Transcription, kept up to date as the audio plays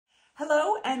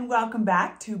Hello and welcome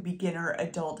back to Beginner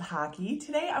Adult Hockey.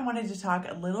 Today I wanted to talk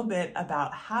a little bit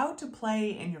about how to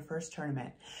play in your first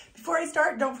tournament. Before I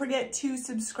start, don't forget to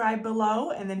subscribe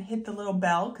below and then hit the little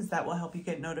bell because that will help you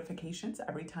get notifications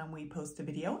every time we post a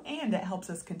video, and it helps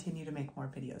us continue to make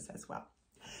more videos as well.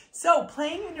 So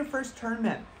playing in your first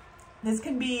tournament, this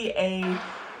can be a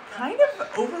kind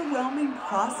of overwhelming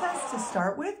process to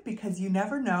start with because you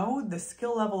never know the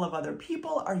skill level of other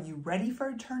people. Are you ready for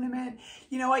a tournament?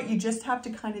 You know what? You just have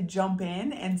to kind of jump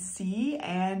in and see,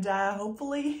 and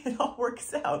hopefully it all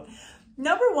works out.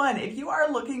 Number one, if you are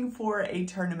looking for a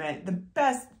tournament, the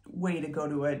best way to go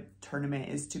to a tournament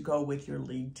is to go with your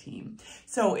league team.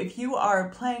 So if you are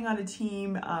playing on a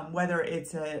team, whether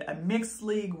it's a mixed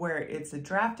league where it's a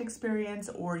draft experience,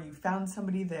 or you found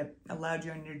somebody that allowed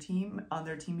you on their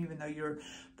team, even though you're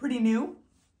pretty new,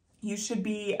 you should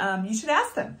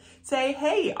ask them. Say,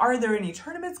 hey, are there any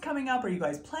tournaments coming up? Are you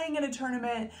guys playing in a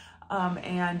tournament?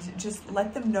 And just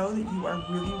let them know that you are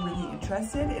really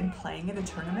interested in playing in a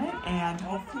tournament, and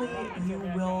hopefully you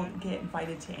will get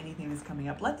invited to anything that's coming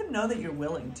up. Let them know that you're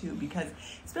willing to, because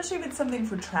especially if it's something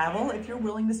for travel, if you're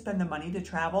willing to spend the money to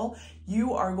travel,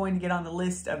 you are going to get on the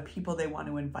list of people they want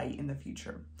to invite in the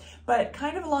future. But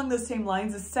kind of along those same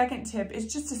lines, the second tip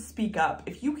is just to speak up.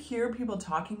 If you hear people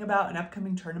talking about an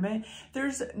upcoming tournament,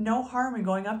 there's no harm in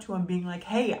going up to them being like,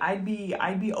 hey, I'd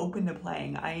be open to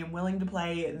playing. I am willing to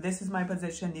play. This is my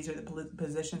position. These are the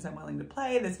positions I'm willing to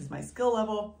play. This is my skill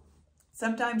level.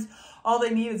 Sometimes all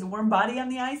they need is a warm body on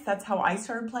the ice. That's how I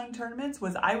started playing tournaments.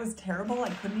 I was terrible. I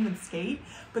couldn't even skate,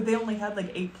 but they only had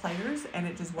like 8 players and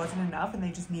it just wasn't enough, and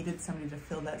they just needed somebody to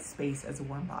fill that space as a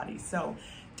warm body. So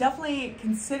definitely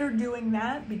consider doing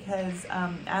that, because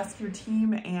ask your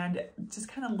team and just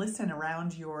kind of listen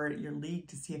around your league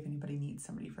to see if anybody needs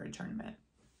somebody for a tournament.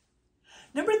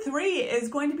 Number 3 is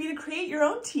going to be to create your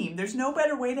own team. There's no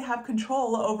better way to have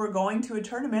control over going to a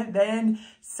tournament than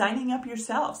signing up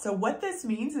yourself. So what this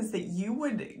means is that you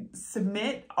would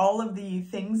submit all of the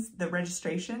things, the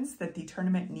registrations that the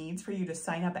tournament needs for you to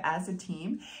sign up as a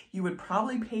team. You would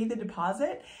probably pay the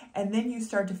deposit, and then you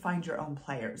start to find your own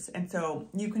players. And so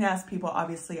you can ask people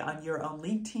obviously on your own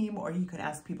league team, or you can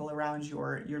ask people around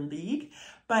your league.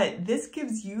 But this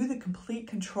gives you the complete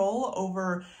control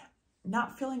over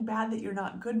not feeling bad that you're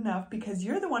not good enough, because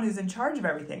you're the one who's in charge of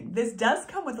everything. This does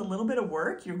come with a little bit of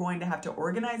work. You're going to have to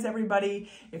organize everybody.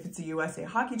 If it's a USA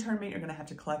Hockey tournament, you're going to have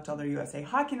to collect all their USA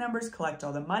Hockey numbers, collect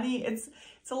all the money. It's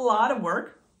a lot of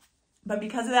work. But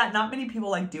because of that, not many people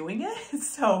like doing it.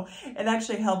 So it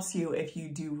actually helps you if you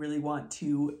do really want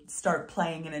to start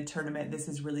playing in a tournament. This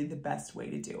is really the best way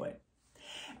to do it.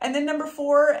 And then number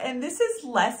 4, and this is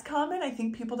less common, I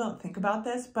think people don't think about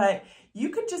this, but you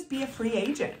could just be a free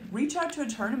agent. Reach out to a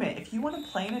tournament. If you want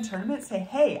to play in a tournament, say,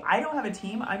 hey, I don't have a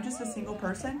team, I'm just a single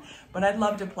person, but I'd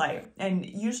love to play. And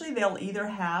usually they'll either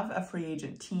have a free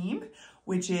agent team,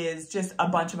 which is just a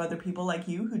bunch of other people like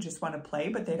you who just want to play,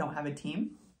 but they don't have a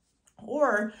team.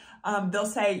 Or they'll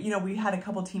say, you know, we had a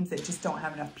couple teams that just don't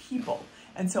have enough people.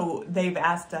 And so they've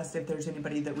asked us if there's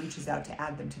anybody that reaches out to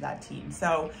add them to that team.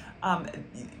 So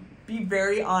be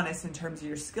very honest in terms of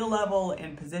your skill level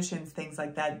and positions, things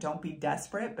like that. Don't be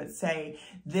desperate, but say,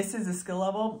 this is a skill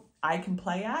level I can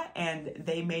play at, and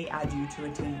they may add you to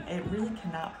a team. It really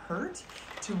cannot hurt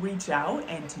to reach out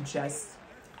and to just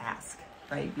ask,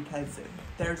 right? Because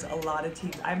there's a lot of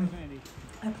teams. I'm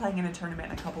playing in a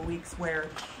tournament in a couple weeks where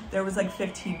there was like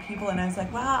 15 people, and I was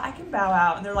like, wow, I can bow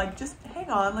out. And they're like, just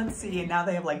hang on, let's see. And now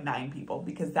they have like 9 people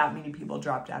because that many people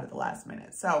dropped out at the last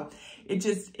minute. So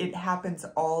it happens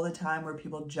all the time where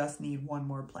people just need one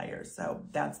more player. So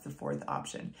that's the 4th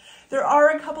option. There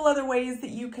are a couple other ways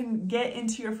that you can get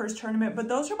into your first tournament, but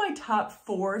those are my top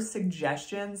 4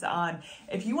 suggestions on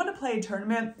if you want to play a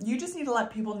tournament. You just need to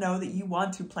let people know that you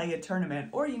want to play a tournament,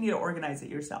 or you need to organize it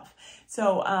yourself.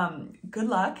 So good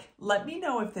luck. Let me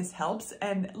know if this helps,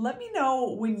 and let me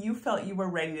know when you felt you were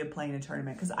ready to play in a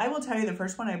tournament, because I will tell you, the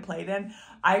first one I played in,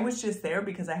 I was just there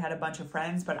because I had a bunch of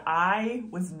friends, but I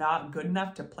was not good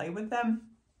enough to play with them,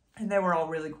 and they were all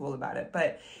really cool about it.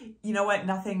 But you know what?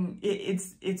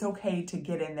 It's okay to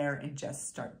get in there and just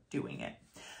start doing it.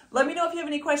 Let me know if you have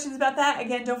any questions about that.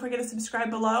 Again, don't forget to subscribe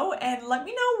below, and let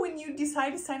me know when you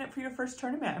decide to sign up for your first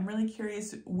tournament. I'm really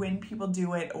curious when people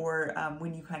do it, or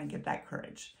when you kind of get that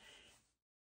courage.